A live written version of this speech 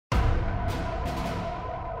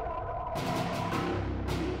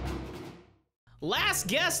Last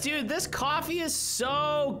guest, dude. This coffee is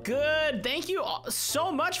so good. Thank you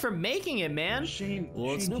so much for making it, man. Shane,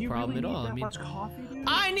 well, it's no problem at all. I mean, much coffee, dude?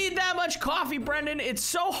 I need that much coffee, Brendan. It's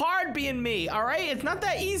so hard being me, all right? It's not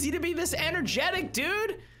that easy to be this energetic,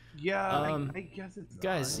 dude. Yeah, I guess it's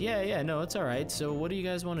guys, yeah, no, it's all right. So what do you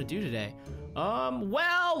guys want to do today?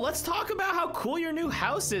 Well, let's talk about how cool your new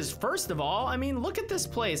house is. First of all, I mean, look at this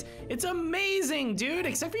place. It's amazing, dude,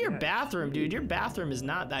 except for your bathroom, dude. Your bathroom is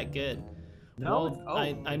not that good. No, well,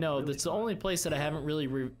 I know. Really? That's the only place that I haven't really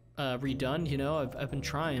redone, you know. I've been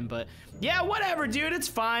trying, but yeah, whatever, dude. It's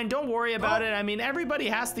fine. Don't worry about it. I mean, everybody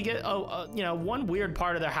has to get, you know, one weird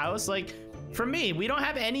part of their house. Like, for me, we don't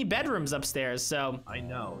have any bedrooms upstairs, so. I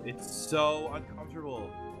know. It's so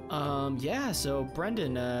uncomfortable. Yeah, so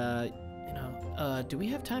Brendan, you know, do we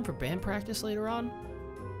have time for band practice later on?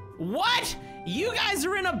 What? You guys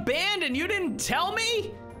are in a band and you didn't tell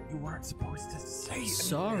me? You weren't supposed to say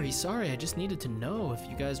anything. Sorry, I just needed to know if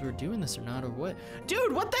you guys were doing this or not or what.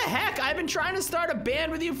 Dude, what the heck? I've been trying to start a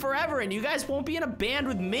band with you forever and you guys won't be in a band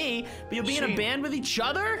with me, but you'll be in a band with each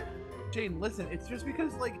other? Shane, listen, it's just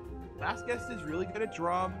because, like, last guest is really good at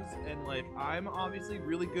drums and, like, I'm obviously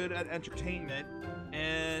really good at entertainment,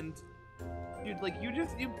 and, dude, like, you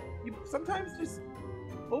sometimes just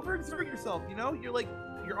overexert yourself, you know?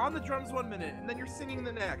 You're on the drums 1 minute, and then you're singing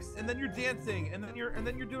the next, and then you're dancing, and then you're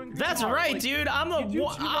doing guitar. That's right, like, dude. I'm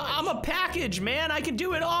a package, man. I can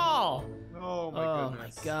do it all. Oh my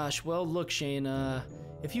goodness. My gosh. Well, look, Shane,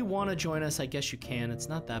 if you want to join us, I guess you can. It's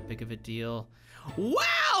not that big of a deal.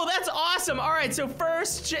 Wow, that's awesome. All right, so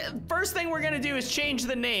first thing we're gonna do is change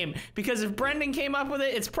the name, because if Brendan came up with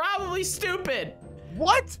it, it's probably stupid.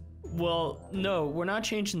 What? Well, no, we're not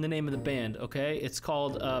changing the name of the band, okay? It's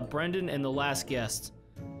called Brendan and the Last Guest.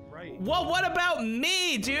 Right. Well, what about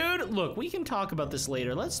me, dude? Look, we can talk about this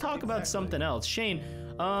later. Let's talk about something else. Shane,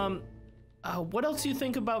 what else do you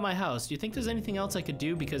think about my house? Do you think there's anything else I could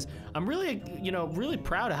do? Because I'm really, you know, really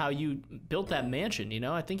proud of how you built that mansion, you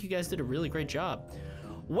know? I think you guys did a really great job.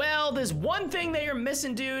 Well, there's one thing that you're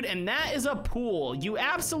missing, dude, and that is a pool. You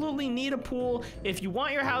absolutely need a pool if you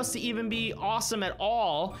want your house to even be awesome at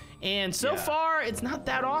all. And so far, it's not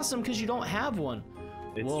that awesome because you don't have one.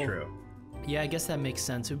 It's true. Yeah, I guess that makes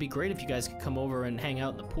sense. It would be great if you guys could come over and hang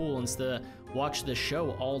out in the pool instead of watch the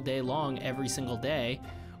show all day long, every single day.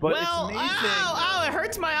 But well, it's amazing. Ow, it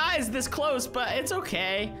hurts my eyes this close, but it's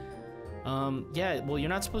okay. Yeah, well, you're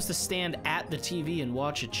not supposed to stand at the TV and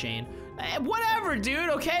watch it, Shane. Whatever, dude,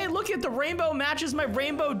 okay? Look at the rainbow matches my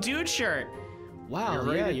rainbow dude shirt. Wow,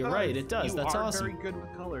 you're right, it does. That's awesome. You are very good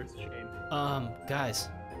with colors, Shane. Guys.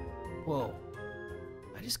 Whoa.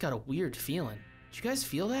 I just got a weird feeling. Did you guys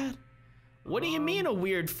feel that? What do you mean a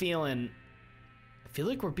weird feeling? I feel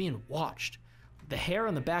like we're being watched. The hair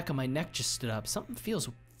on the back of my neck just stood up. Something feels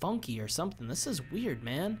funky or something. This is weird,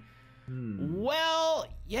 man. Well,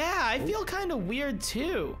 yeah, I feel kind of weird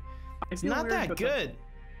too. It's not that good.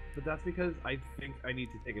 But that's because I think I need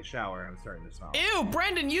to take a shower. I'm starting to smell. Ew,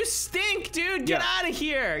 Brendan, you stink, dude. Get out of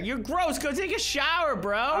here. You're gross. Go take a shower,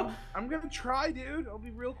 bro. I'm gonna try, dude. I'll be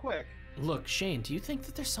real quick. Look, Shane, do you think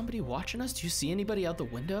that there's somebody watching us? Do you see anybody out the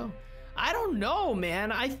window? I don't know,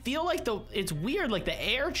 man. I feel like it's weird, like the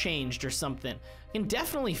air changed or something. I can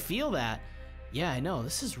definitely feel that. Yeah, I know.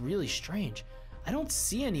 This is really strange. I don't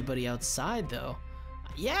see anybody outside, though.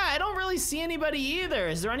 Yeah, I don't really see anybody either.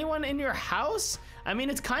 Is there anyone in your house? I mean,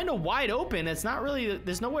 it's kind of wide open. It's not really,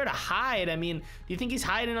 there's nowhere to hide. I mean, do you think he's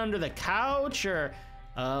hiding under the couch or,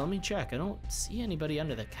 let me check. I don't see anybody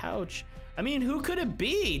under the couch. I mean, who could it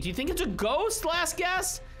be? Do you think it's a ghost, last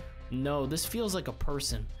guess? No, this feels like a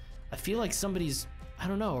person. I feel like somebody's, I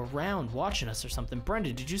don't know, around watching us or something.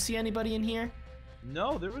 Brendan, did you see anybody in here?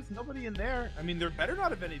 No, there was nobody in there. I mean, there better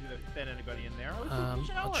not have been anybody in there.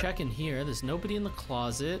 I'll check in here. There's nobody in the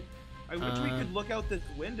closet. I wish we could look out this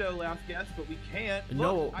window, last guess, but we can't.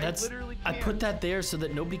 No, look, I literally can't. I put that there so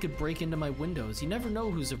that nobody could break into my windows. You never know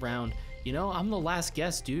who's around. You know, I'm the last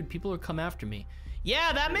guest, dude. People will come after me.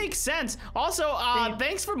 Yeah, that makes sense. Also,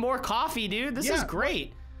 thanks for more coffee, dude. This is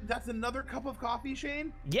great. That's another cup of coffee,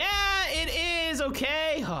 Shane? Yeah, it is,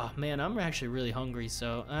 okay. Oh, man, I'm actually really hungry,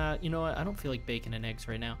 so, you know what? I don't feel like bacon and eggs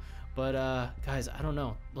right now. But, guys, I don't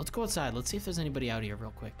know. Let's go outside. Let's see if there's anybody out here real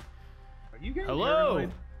quick. Are you getting Hello?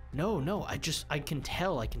 paranoid? No, I can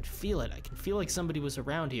tell. I can feel it. I can feel like somebody was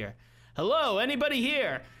around here. Hello, anybody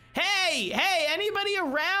here? Hey, anybody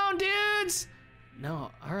around, dudes? No,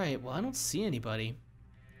 all right, well, I don't see anybody.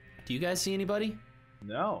 Do you guys see anybody?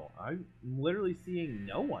 No, I'm literally seeing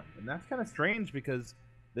no one, and that's kind of strange because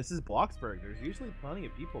this is Bloxburg. There's usually plenty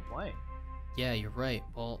of people playing. Yeah, you're right.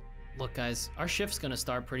 Well, look, guys, our shift's gonna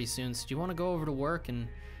start pretty soon, so do you want to go over to work and,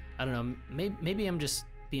 I don't know, maybe I'm just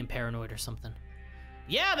being paranoid or something.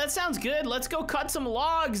 Yeah, that sounds good. Let's go cut some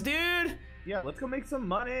logs, dude. Yeah, let's go make some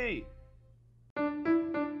money.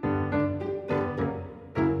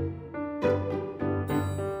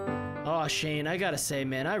 Oh, Shane, I gotta say,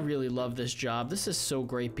 man, I really love this job. This is so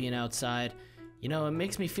great being outside. You know, it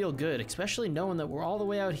makes me feel good, especially knowing that we're all the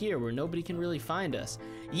way out here where nobody can really find us.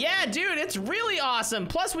 Yeah, dude, it's really awesome.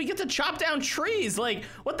 Plus, we get to chop down trees. Like,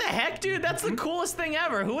 what the heck, dude? That's the coolest thing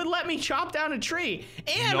ever. Who would let me chop down a tree?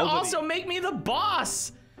 And also make me the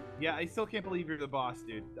boss. Yeah, I still can't believe you're the boss,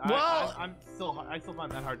 dude. Well, I still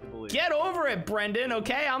find that hard to believe. Get over it, Brendan,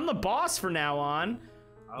 okay? I'm the boss from now on.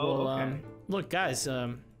 Oh, okay. Look, guys,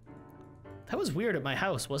 that was weird at my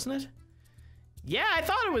house, wasn't it? Yeah, I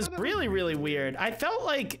thought it was really, really weird. I felt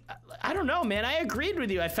like, I don't know, man. I agreed with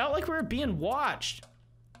you. I felt like we were being watched.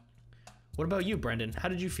 What about you, Brendan? How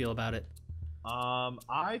did you feel about it?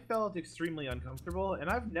 I felt extremely uncomfortable, and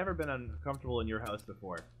I've never been uncomfortable in your house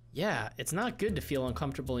before. Yeah, it's not good to feel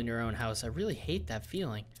uncomfortable in your own house. I really hate that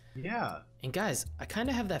feeling. Yeah. And guys, I kind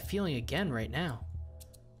of have that feeling again right now.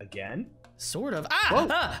 Again? Sort of.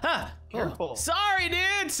 Careful. Oh, sorry,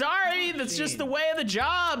 dude. Sorry. That's just the way of the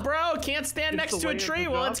job, bro. Can't stand next to a tree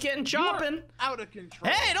while it's getting chopping. Out of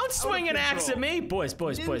control. Hey, don't swing an axe at me. Boys.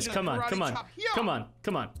 Come on.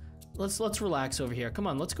 Let's relax over here. Come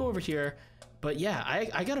on, let's go over here. But yeah,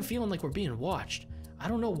 I got a feeling like we're being watched. I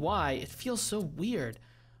don't know why. It feels so weird.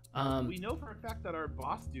 We know for a fact that our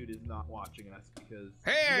boss dude is not watching us because...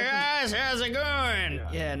 Hey guys, how's it going?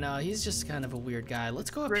 Yeah, no, he's just kind of a weird guy.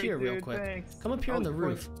 Let's go up here real quick. Thanks. Come up here on the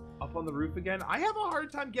roof. Up on the roof again? I have a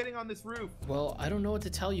hard time getting on this roof. Well, I don't know what to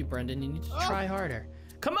tell you, Brendan. You need to try harder.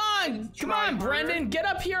 Come on, Brendan. Get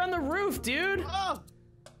up here on the roof, dude. All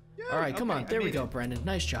right, come on. There we go, Brendan.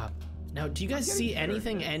 Nice job. Now, do you guys see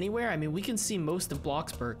anything anywhere? I mean, we can see most of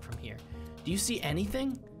Bloxburg from here. Do you see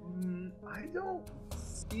anything? I don't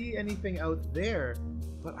see anything out there,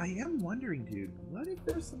 but I am wondering, dude, what if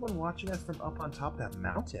there's someone watching us from up on top of that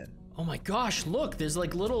mountain? Oh my gosh, look, there's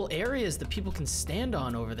like little areas that people can stand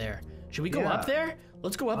on over there. Should we go up there?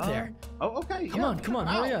 Let's go up there. Oh, okay. Come on,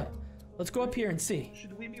 hurry up. Let's go up here and see.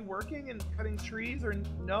 Should we be working and cutting trees or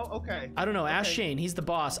no? Okay. I don't know, ask Shane, he's the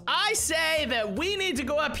boss. I say that we need to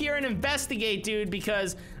go up here and investigate, dude,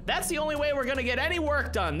 because that's the only way we're gonna get any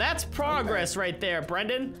work done. That's progress right there,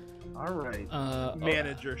 Brendan. All right,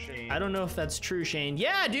 Manager Shane. I don't know if that's true, Shane.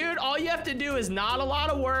 Yeah, dude, all you have to do is not a lot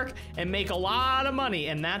of work and make a lot of money,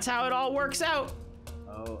 and that's how it all works out.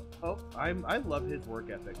 I love his work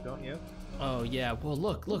ethic, don't you? Oh yeah. Well,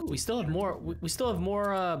 look, we still have more. We still have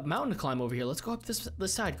more mountain to climb over here. Let's go up this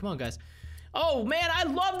side. Come on, guys. Oh man, I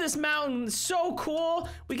love this mountain. It's so cool.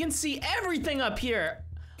 We can see everything up here.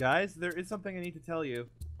 Guys, there is something I need to tell you.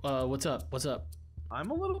 What's up? What's up? I'm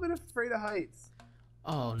a little bit afraid of heights.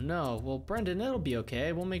 Oh no. Well, Brendan, it'll be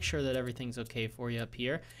okay. We'll make sure that everything's okay for you up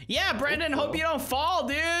here. Yeah, Brendan. Hope you don't fall,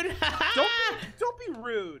 dude. Don't be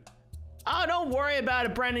rude. Oh, don't worry about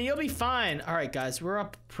it, Brendan. You'll be fine. All right, guys, we're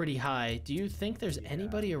up pretty high. Do you think there's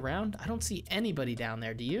anybody around? I don't see anybody down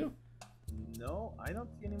there. Do you? No, I don't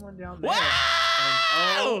see anyone down there.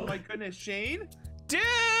 Whoa! Oh my goodness, Shane? Dude,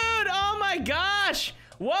 oh my gosh.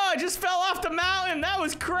 Whoa, I just fell off the mountain. That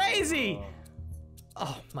was crazy.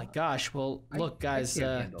 Oh my gosh. Well, look, guys. I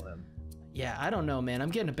can't handle him. Yeah, I don't know, man.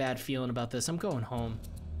 I'm getting a bad feeling about this. I'm going home.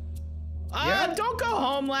 Yeah? Don't go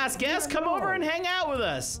home, last guest. Come over and hang out with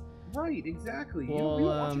us. Right, exactly. Well, we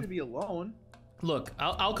don't want you to be alone. Look,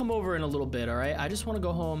 I'll come over in a little bit, all right? I just want to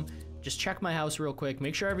go home, just check my house real quick,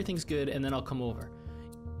 make sure everything's good, and then I'll come over.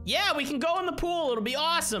 Yeah, we can go in the pool. It'll be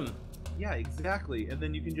awesome. Yeah, exactly. And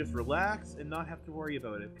then you can just relax and not have to worry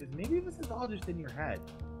about it, because maybe this is all just in your head.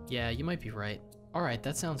 Yeah, you might be right. All right,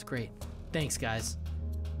 that sounds great. Thanks, guys.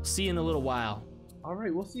 See you in a little while. All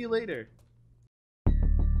right, we'll see you later.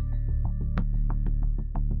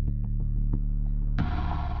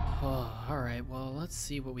 Oh, all right, well, let's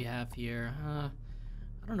see what we have here. I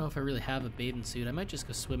don't know if I really have a bathing suit. I might just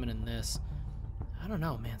go swimming in this. I don't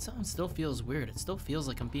know, man. Something still feels weird. It still feels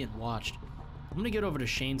like I'm being watched. I'm gonna get over to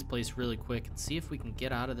Shane's place really quick and see if we can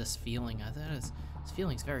get out of this feeling. This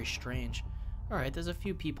feeling's very strange. All right, there's a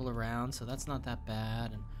few people around, so that's not that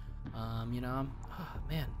bad. And, you know, oh,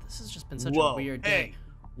 man, this has just been such a weird day.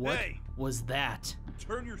 What was that?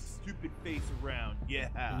 Turn your stupid face around.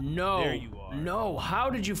 Yeah. No. There you are. No. How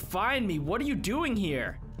did you find me? What are you doing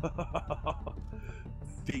here?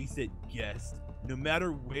 Face it, guest. No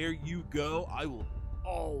matter where you go, I will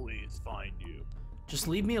always find you. Just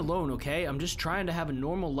leave me alone, okay? I'm just trying to have a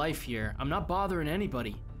normal life here. I'm not bothering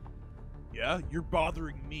anybody. Yeah, you're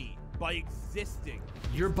bothering me by existing.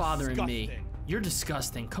 You're bothering me. You're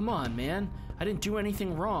disgusting. Come on, man. I didn't do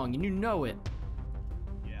anything wrong, and you know it.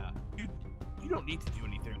 Yeah, you don't need to do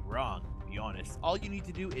anything wrong, to be honest. All you need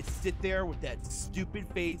to do is sit there with that stupid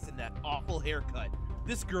face and that awful haircut.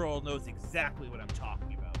 This girl knows exactly what I'm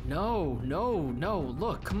talking about. No.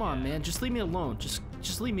 Look, come on, man. Just leave me alone.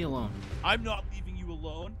 Just leave me alone. I'm not leaving you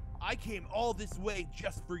alone. I came all this way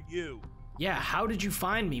just for you. Yeah, how did you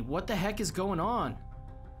find me? What the heck is going on?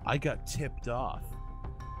 I got tipped off.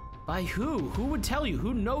 By who? Who would tell you?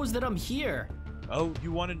 Who knows that I'm here? Oh,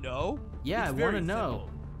 you want to know? Yeah, I want to know.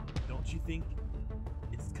 Simple. Don't you think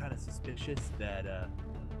it's kind of suspicious that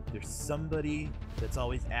there's somebody that's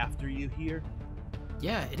always after you here?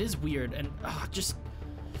 Yeah, it is weird, and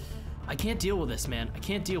I can't deal with this, man. I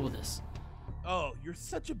can't deal with this. Oh, you're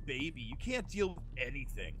such a baby. You can't deal with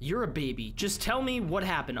anything. You're a baby. Just tell me what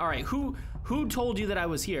happened. All right, who told you that I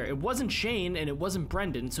was here? It wasn't Shane, and it wasn't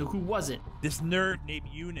Brendan, so who was it? This nerd named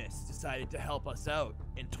Eunice decided to help us out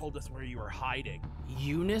and told us where you were hiding.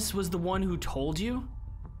 Eunice was the one who told you?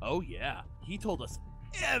 Oh, yeah. He told us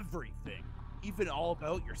everything. Even all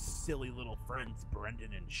about your silly little friends,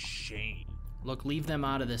 Brendan and Shane. Look, leave them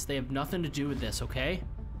out of this. They have nothing to do with this, okay?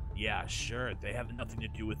 Yeah, sure. They have nothing to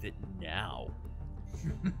do with it now.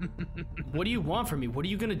 What do you want from me? What are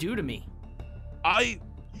you gonna do to me?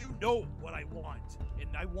 You know what I want. And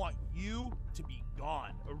I want you to be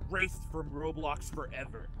gone. Erased from Roblox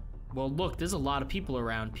forever. Well, look, there's a lot of people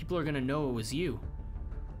around. People are gonna know it was you.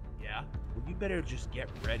 Yeah? Well, you better just get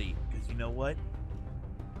ready. Because you know what?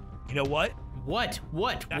 You know what? What?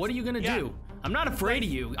 What are you gonna do? I'm not afraid of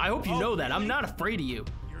you. I hope you know that. I'm not afraid of you.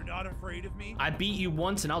 You're not afraid of me? I beat you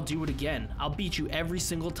once and I'll do it again. I'll beat you every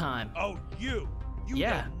single time. Oh, you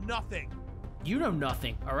Yeah. know nothing. You know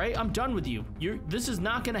nothing, all right? I'm done with you. This is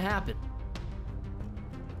not gonna happen.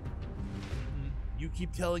 You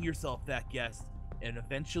keep telling yourself that, guest. And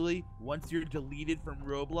eventually, once you're deleted from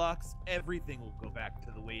Roblox, everything will go back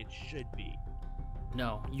to the way it should be.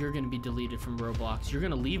 No, you're gonna be deleted from Roblox. You're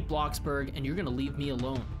gonna leave Bloxburg and you're gonna leave me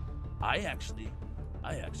alone. I actually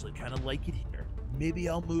kind of like it here. Maybe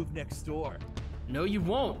I'll move next door. No, you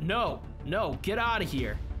won't. No, get out of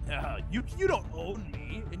here. You don't own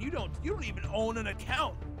me, and you don't even own an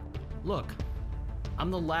account. Look, I'm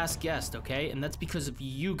the last guest, okay? And that's because of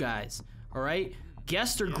you guys, all right?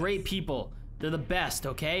 Guests are great people. They're the best,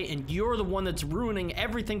 okay? And you're the one that's ruining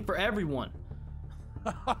everything for everyone.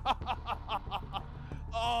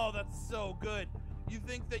 Oh, that's so good. You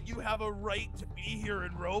think that you have a right to be here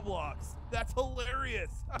in Roblox. That's hilarious.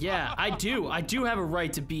 Yeah, I do. I do have a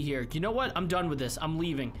right to be here. You know what? I'm done with this. I'm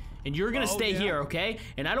leaving. And you're gonna stay here, okay?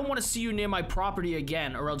 And I don't want to see you near my property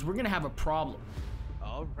again, or else we're gonna have a problem.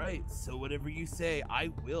 All right, so whatever you say,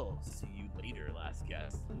 I will see you later, last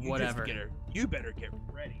guest. Whatever. You better get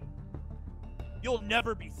ready. You'll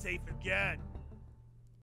never be safe again.